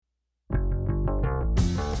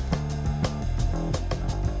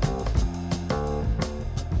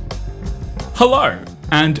Hello,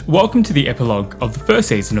 and welcome to the epilogue of the first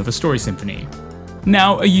season of the Story Symphony.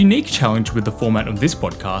 Now, a unique challenge with the format of this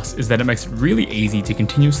podcast is that it makes it really easy to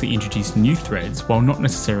continuously introduce new threads while not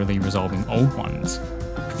necessarily resolving old ones.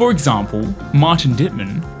 For example, Martin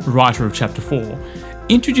Dittman, writer of Chapter 4,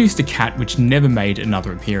 introduced a cat which never made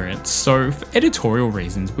another appearance, so for editorial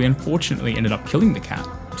reasons we unfortunately ended up killing the cat,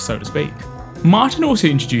 so to speak. Martin also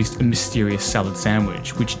introduced a mysterious salad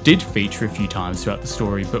sandwich, which did feature a few times throughout the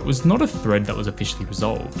story but was not a thread that was officially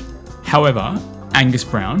resolved. However, Angus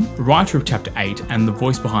Brown, writer of Chapter 8 and the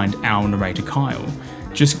voice behind our narrator Kyle,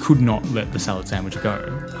 just could not let the salad sandwich go.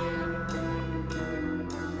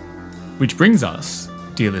 Which brings us,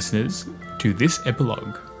 dear listeners, to this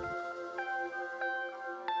epilogue.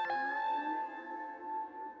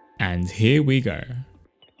 And here we go.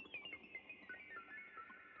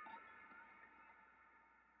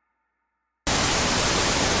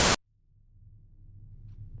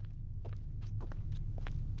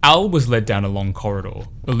 Al was led down a long corridor,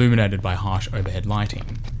 illuminated by harsh overhead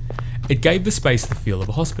lighting. It gave the space the feel of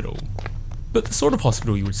a hospital, but the sort of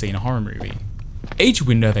hospital you would see in a horror movie. Each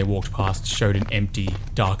window they walked past showed an empty,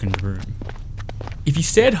 darkened room. If you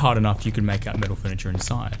stared hard enough, you could make out metal furniture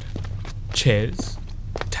inside. Chairs,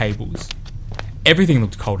 tables, everything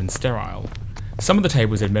looked cold and sterile. Some of the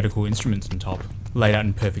tables had medical instruments on top, laid out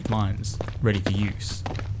in perfect lines, ready for use.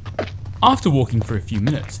 After walking for a few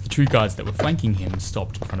minutes, the two guards that were flanking him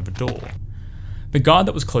stopped in front of a door. The guard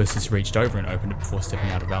that was closest reached over and opened it before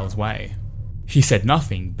stepping out of Al's way. He said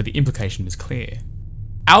nothing, but the implication was clear.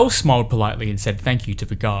 Al smiled politely and said thank you to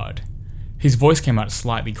the guard. His voice came out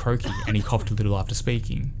slightly croaky and he coughed a little after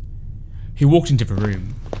speaking. He walked into the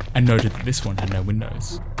room and noted that this one had no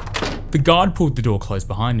windows. The guard pulled the door closed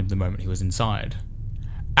behind him the moment he was inside.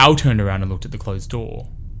 Al turned around and looked at the closed door.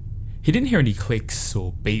 He didn't hear any clicks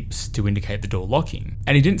or beeps to indicate the door locking,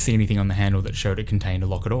 and he didn't see anything on the handle that showed it contained a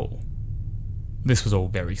lock at all. This was all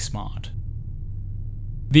very smart.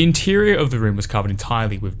 The interior of the room was covered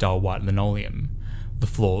entirely with dull white linoleum. The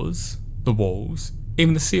floors, the walls,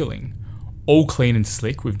 even the ceiling, all clean and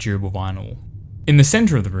slick with durable vinyl. In the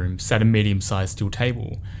centre of the room sat a medium-sized steel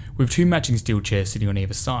table, with two matching steel chairs sitting on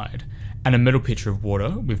either side, and a metal pitcher of water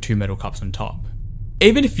with two metal cups on top.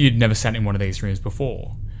 Even if you'd never sat in one of these rooms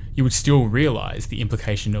before, you would still realise the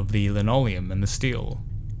implication of the linoleum and the steel.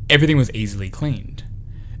 Everything was easily cleaned.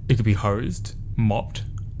 It could be hosed, mopped,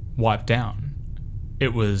 wiped down.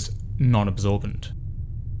 It was non-absorbent.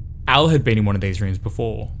 Al had been in one of these rooms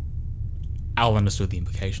before. Al understood the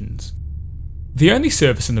implications. The only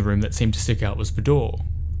surface in the room that seemed to stick out was the door.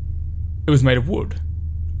 It was made of wood,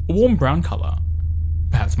 a warm brown colour,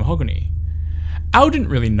 perhaps mahogany. Al didn't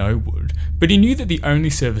really know wood, but he knew that the only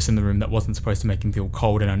surface in the room that wasn't supposed to make him feel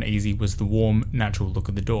cold and uneasy was the warm, natural look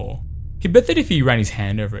of the door. He bet that if he ran his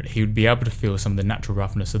hand over it, he would be able to feel some of the natural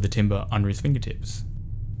roughness of the timber under his fingertips.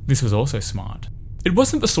 This was also smart. It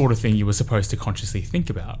wasn't the sort of thing you were supposed to consciously think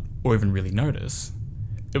about, or even really notice.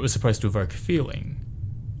 It was supposed to evoke a feeling,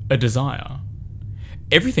 a desire.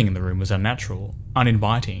 Everything in the room was unnatural,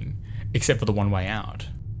 uninviting, except for the one way out.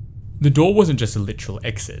 The door wasn't just a literal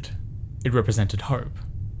exit. It represented hope,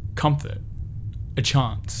 comfort, a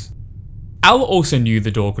chance. Al also knew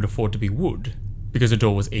the door could afford to be wood, because the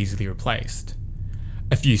door was easily replaced.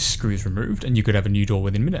 A few screws removed and you could have a new door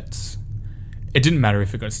within minutes. It didn't matter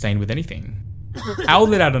if it got stained with anything. Al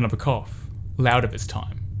let out another cough, louder this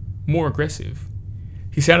time, more aggressive.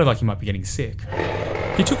 He sounded like he might be getting sick.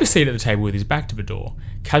 He took a seat at the table with his back to the door,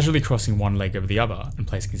 casually crossing one leg over the other and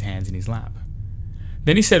placing his hands in his lap.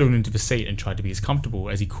 Then he settled into the seat and tried to be as comfortable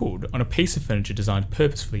as he could on a piece of furniture designed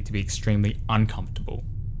purposefully to be extremely uncomfortable.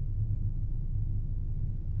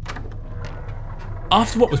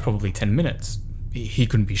 After what was probably 10 minutes, he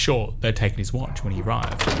couldn't be sure, they'd taken his watch when he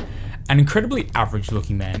arrived, an incredibly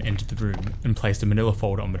average-looking man entered the room and placed a manila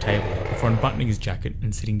folder on the table before unbuttoning his jacket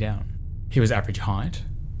and sitting down. He was average height,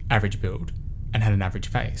 average build, and had an average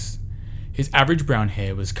face. His average brown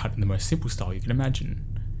hair was cut in the most simple style you can imagine.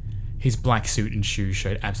 His black suit and shoes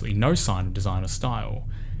showed absolutely no sign of design or style.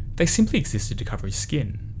 They simply existed to cover his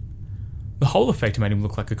skin. The whole effect made him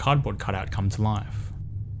look like a cardboard cutout come to life.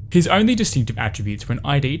 His only distinctive attributes were an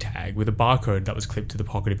ID tag with a barcode that was clipped to the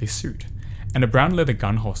pocket of his suit, and a brown leather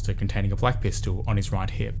gun holster containing a black pistol on his right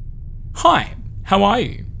hip. "Hi, how are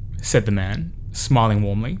you?" said the man, smiling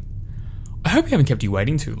warmly. "I hope we haven't kept you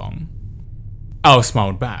waiting too long." Al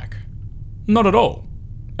smiled back. "Not at all.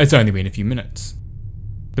 It's only been a few minutes."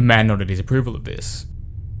 The man nodded his approval of this.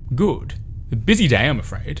 "Good. A busy day, I'm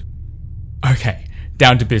afraid." "Okay,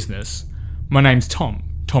 down to business. My name's Tom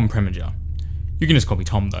Preminger. You can just call me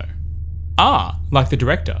Tom, though." "Ah, like the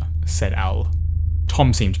director," said Al.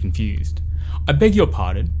 Tom seemed confused. I beg your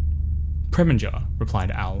pardon. Preminger,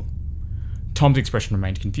 replied Al. Tom's expression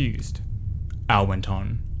remained confused. Al went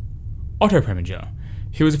on. Otto Preminger.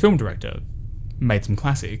 He was a film director. Made some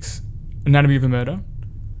classics. Anatomy of a Murder?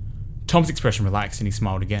 Tom's expression relaxed and he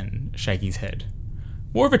smiled again, shaking his head.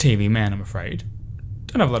 More of a TV man, I'm afraid.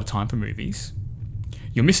 Don't have a lot of time for movies.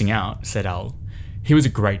 You're missing out, said Al. He was a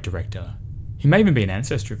great director. He may even be an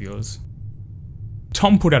ancestor of yours.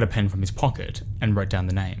 Tom pulled out a pen from his pocket and wrote down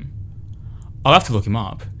the name. I'll have to look him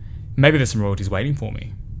up. Maybe there's some royalties waiting for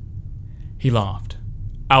me. He laughed.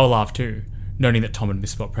 Al laughed too, noting that Tom had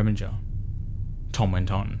misspelled Preminger. Tom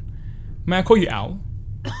went on. May I call you Al?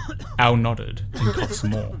 Al nodded and coughed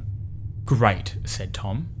some more. Great, said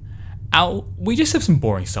Tom. Al, we just have some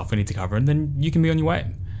boring stuff we need to cover and then you can be on your way.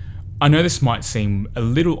 I know this might seem a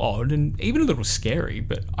little odd and even a little scary,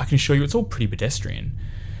 but I can assure you it's all pretty pedestrian.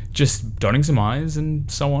 Just dotting some I's and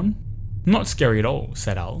so on. Not scary at all,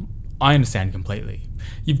 said Al. I understand completely.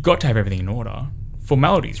 You've got to have everything in order.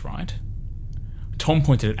 Formalities, right? Tom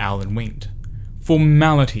pointed at Al and winked.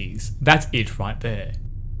 Formalities. That's it right there.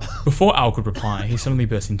 Before Al could reply, he suddenly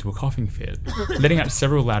burst into a coughing fit, letting out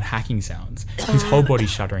several loud hacking sounds, his whole body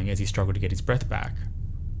shuddering as he struggled to get his breath back.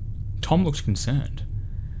 Tom looked concerned.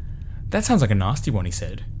 That sounds like a nasty one, he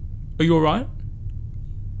said. Are you alright?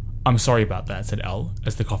 I'm sorry about that, said Al,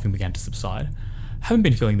 as the coughing began to subside. Haven't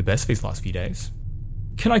been feeling the best these last few days.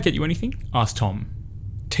 Can I get you anything? Asked Tom.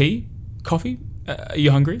 Tea? Coffee? Are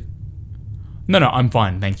you hungry? No, I'm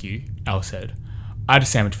fine, thank you, Al said. I had a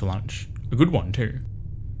sandwich for lunch. A good one, too.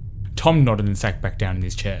 Tom nodded and sat back down in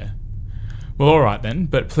his chair. Well, alright then,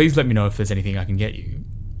 but please let me know if there's anything I can get you.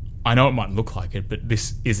 I know it might look like it, but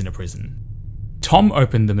this isn't a prison. Tom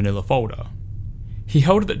opened the manila folder. He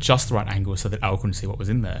held it at just the right angle so that Al couldn't see what was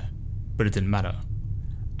in there, but it didn't matter.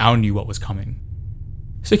 Al knew what was coming.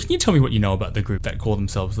 So can you tell me what you know about the group that call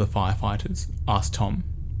themselves the Firefighters? Asked Tom.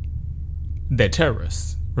 They're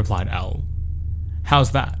terrorists, replied Al.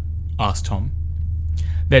 How's that? Asked Tom.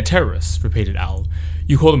 They're terrorists, repeated Al.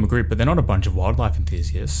 You call them a group, but they're not a bunch of wildlife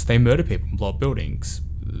enthusiasts. They murder people and blow up buildings.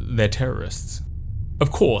 They're terrorists.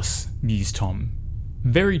 Of course, mused Tom.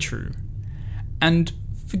 Very true. And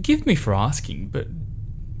forgive me for asking, but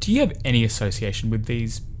do you have any association with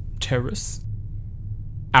these terrorists?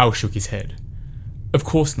 Al shook his head. Of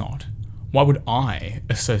course not. Why would I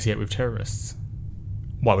associate with terrorists?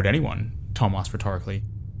 Why would anyone? Tom asked rhetorically.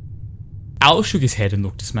 Al shook his head and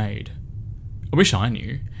looked dismayed. I wish I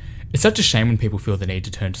knew. It's such a shame when people feel the need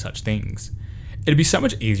to turn to such things. It'd be so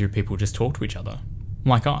much easier if people just talk to each other.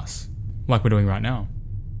 Like us. Like we're doing right now.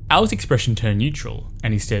 Al's expression turned neutral,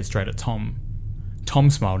 and he stared straight at Tom. Tom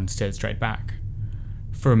smiled and stared straight back.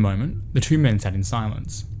 For a moment, the two men sat in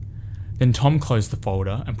silence. Then Tom closed the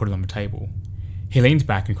folder and put it on the table. He leaned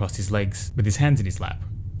back and crossed his legs, with his hands in his lap,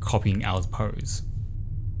 copying Al's pose.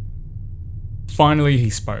 Finally, he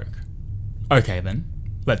spoke. Okay then,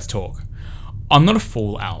 let's talk. I'm not a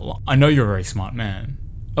fool, Al. I know you're a very smart man.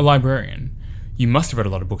 A librarian. You must have read a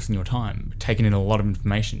lot of books in your time, taken in a lot of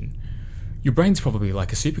information. Your brain's probably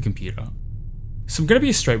like a supercomputer. So I'm going to be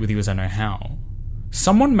as straight with you as I know how.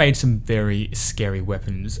 Someone made some very scary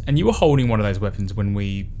weapons, and you were holding one of those weapons when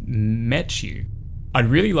we met you. I'd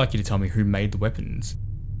really like you to tell me who made the weapons.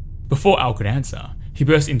 Before Al could answer, he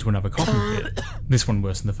burst into another coughing fit, this one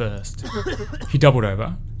worse than the first. He doubled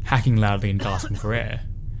over, hacking loudly and gasping for air.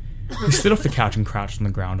 He slid off the couch and crouched on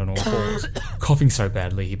the ground on all fours, coughing so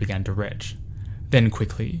badly he began to retch. Then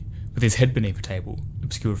quickly, with his head beneath the table,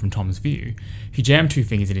 obscured from Tom's view, he jammed two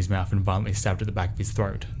fingers in his mouth and violently stabbed at the back of his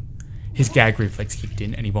throat. His gag reflex kicked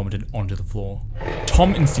in and he vomited onto the floor.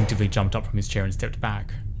 Tom instinctively jumped up from his chair and stepped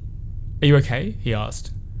back. Are you okay? He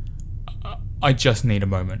asked. I just need a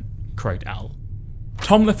moment, croaked Al.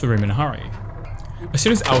 Tom left the room in a hurry. As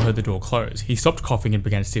soon as Al heard the door close, he stopped coughing and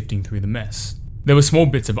began sifting through the mess. There were small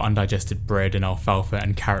bits of undigested bread and alfalfa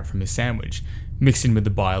and carrot from his sandwich, mixed in with the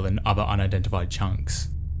bile and other unidentified chunks.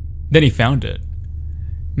 Then he found it.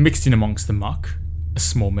 Mixed in amongst the muck, a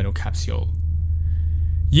small metal capsule.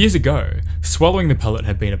 Years ago, swallowing the pellet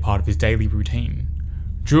had been a part of his daily routine,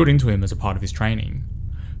 drilled into him as a part of his training.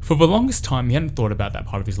 For the longest time, he hadn't thought about that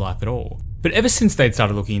part of his life at all, but ever since they'd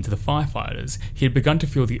started looking into the firefighters, he had begun to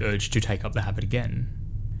feel the urge to take up the habit again.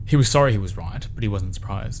 He was sorry he was right, but he wasn't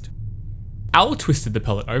surprised. Al twisted the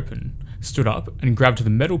pellet open, stood up, and grabbed the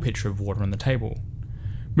metal pitcher of water on the table.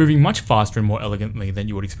 Moving much faster and more elegantly than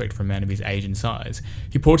you would expect from a man of his age and size,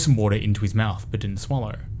 he poured some water into his mouth but didn't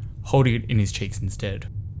swallow, holding it in his cheeks instead.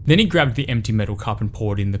 Then he grabbed the empty metal cup and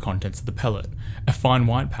poured in the contents of the pellet, a fine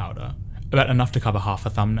white powder, about enough to cover half a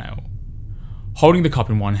thumbnail. Holding the cup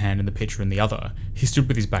in one hand and the pitcher in the other, he stood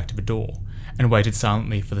with his back to the door and waited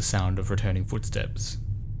silently for the sound of returning footsteps.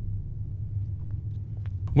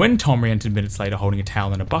 When Tom re-entered minutes later holding a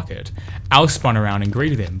towel and a bucket, Al spun around and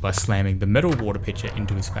greeted him by slamming the metal water pitcher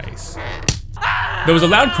into his face. There was a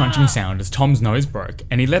loud crunching sound as Tom's nose broke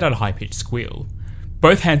and he let out a high-pitched squeal.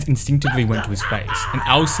 Both hands instinctively went to his face, and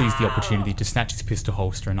Al seized the opportunity to snatch his pistol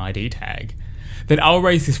holster and ID tag. Then Al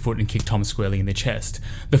raised his foot and kicked Tom squarely in the chest,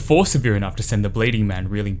 the force severe enough to send the bleeding man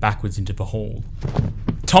reeling backwards into the hall.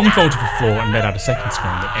 Tom fell to the floor and let out a second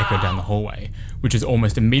scream that echoed down the hallway, which was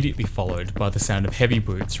almost immediately followed by the sound of heavy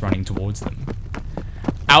boots running towards them.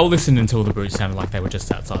 Al listened until the boots sounded like they were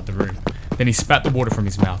just outside the room. Then he spat the water from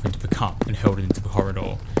his mouth into the cup and hurled it into the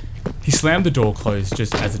corridor. He slammed the door closed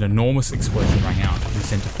just as an enormous explosion rang out and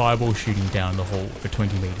sent a fireball shooting down the hall for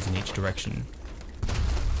 20 metres in each direction.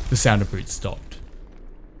 The sound of boots stopped.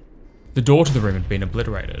 The door to the room had been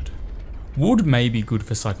obliterated. Wood may be good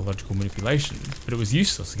for psychological manipulation, but it was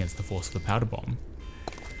useless against the force of a powder bomb.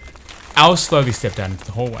 Al slowly stepped out into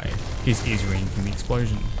the hallway, his ears ringing from the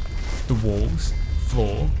explosion. The walls,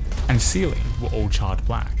 floor, and ceiling were all charred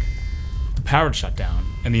black. The power had shut down,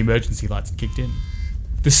 and the emergency lights had kicked in.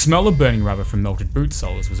 The smell of burning rubber from melted boot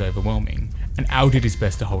soles was overwhelming, and Al did his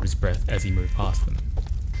best to hold his breath as he moved past them.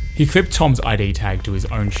 He clipped Tom's ID tag to his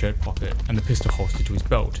own shirt pocket and the pistol holster to his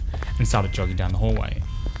belt, and started jogging down the hallway,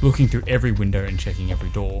 looking through every window and checking every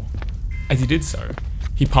door. As he did so,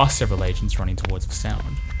 he passed several agents running towards the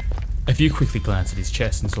sound. A few quickly glanced at his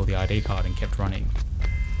chest and saw the ID card and kept running.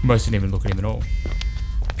 Most didn't even look at him at all.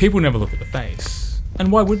 People never look at the face,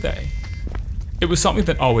 and why would they? It was something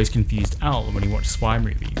that always confused Al when he watched spy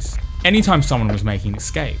movies. Anytime someone was making an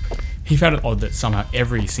escape, he found it odd that somehow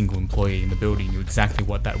every single employee in the building knew exactly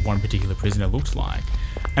what that one particular prisoner looked like,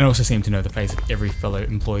 and also seemed to know the face of every fellow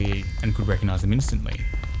employee and could recognise them instantly.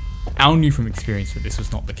 Al knew from experience that this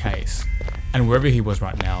was not the case, and wherever he was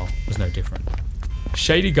right now was no different.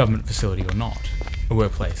 Shady government facility or not, a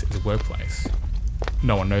workplace is a workplace.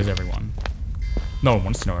 No one knows everyone. No one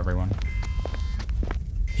wants to know everyone.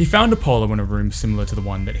 He found Apollo in a room similar to the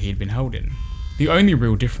one that he had been held in. The only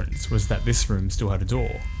real difference was that this room still had a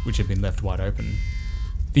door, which had been left wide open.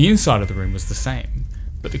 The inside of the room was the same,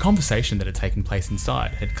 but the conversation that had taken place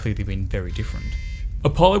inside had clearly been very different.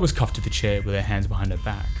 Apollo was cuffed to the chair with her hands behind her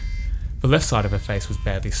back. The left side of her face was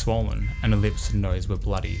badly swollen, and her lips and nose were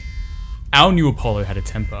bloody. Al knew Apollo had a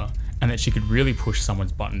temper, and that she could really push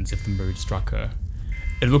someone's buttons if the mood struck her.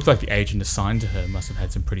 It looked like the agent assigned to her must have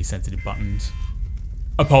had some pretty sensitive buttons.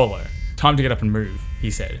 "Apollo, time to get up and move,"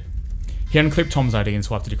 he said. He unclipped Tom's ID and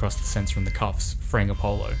swiped it across the sensor on the cuffs, freeing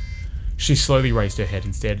Apollo. She slowly raised her head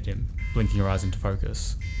and stared at him, blinking her eyes into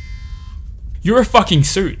focus. "You're a fucking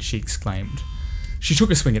suit!" she exclaimed. She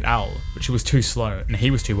took a swing at Al, but she was too slow and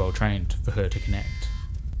he was too well trained for her to connect.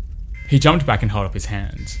 He jumped back and held up his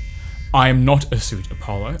hands. "I am not a suit,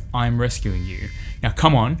 Apollo. I am rescuing you. Now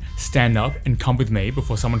come on, stand up and come with me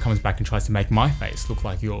before someone comes back and tries to make my face look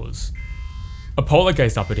like yours." Apollo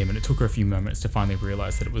gazed up at him and it took her a few moments to finally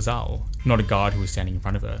realise that it was Al, not a guard who was standing in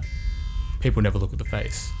front of her. People never look at the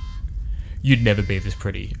face. "You'd never be this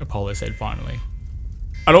pretty," Apollo said finally.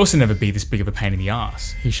 "I'd also never be this big of a pain in the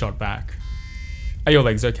ass," he shot back. "Are your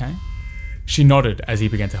legs okay?" She nodded as he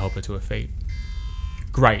began to help her to her feet.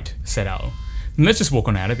 "Great," said Al. "Then let's just walk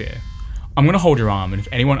on out of here. I'm going to hold your arm, and if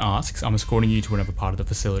anyone asks, I'm escorting you to another part of the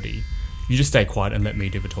facility. You just stay quiet and let me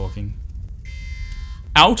do the talking."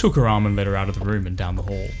 Al took her arm and led her out of the room and down the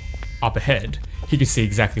hall. Up ahead, he could see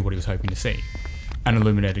exactly what he was hoping to see. An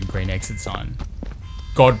illuminated green exit sign.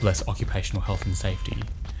 God bless occupational health and safety.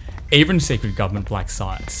 Even secret government black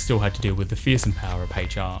sites still had to deal with the fearsome power of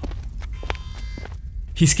HR.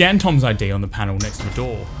 He scanned Tom's ID on the panel next to the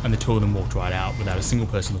door, and the two of them walked right out without a single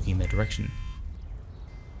person looking in their direction.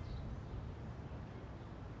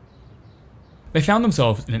 They found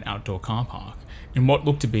themselves in an outdoor car park, in what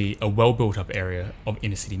looked to be a well-built-up area of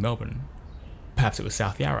inner-city Melbourne. Perhaps it was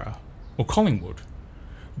South Yarra, or Collingwood.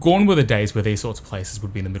 Gone were the days where these sorts of places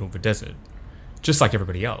would be in the middle of a desert. Just like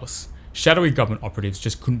everybody else, shadowy government operatives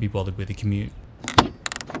just couldn't be bothered with the commute.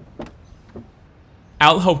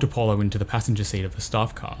 Al helped Apollo into the passenger seat of the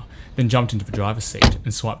staff car, then jumped into the driver's seat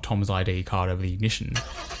and swiped Tom's ID card over the ignition.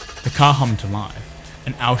 The car hummed to life,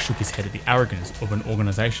 and Al shook his head at the arrogance of an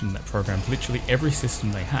organisation that programmed literally every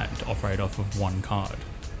system they had to operate off of one card.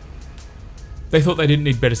 They thought they didn't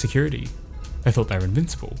need better security. They thought they were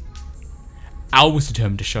invincible. Al was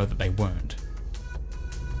determined to show that they weren't.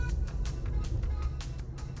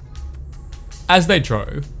 As they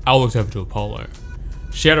drove, Al looked over to Apollo.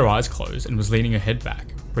 She had her eyes closed and was leaning her head back,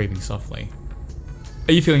 breathing softly.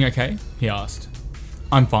 "Are you feeling okay?" he asked.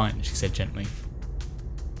 I'm fine, she said gently.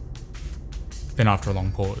 Then after a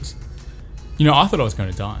long pause, I thought I was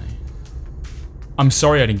going to die. I'm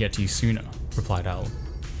sorry I didn't get to you sooner, replied Al.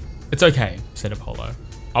 It's okay, said Apollo.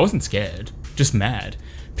 I wasn't scared, just mad.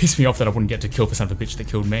 Pissed me off that I wouldn't get to kill the son of a bitch that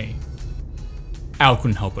killed me. Al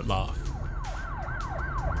couldn't help but laugh.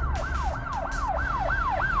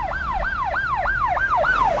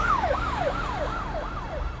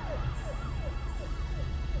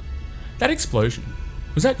 That explosion,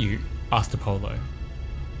 was that you? Asked Apollo.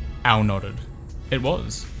 Al nodded. It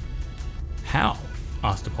was. How?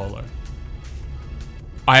 Asked Apollo.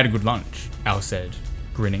 I had a good lunch, Al said,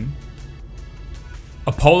 grinning.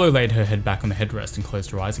 Apollo laid her head back on the headrest and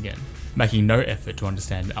closed her eyes again, making no effort to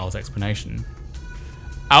understand Al's explanation.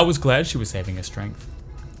 Al was glad she was saving her strength.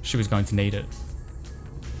 She was going to need it.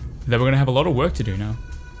 They were going to have a lot of work to do now.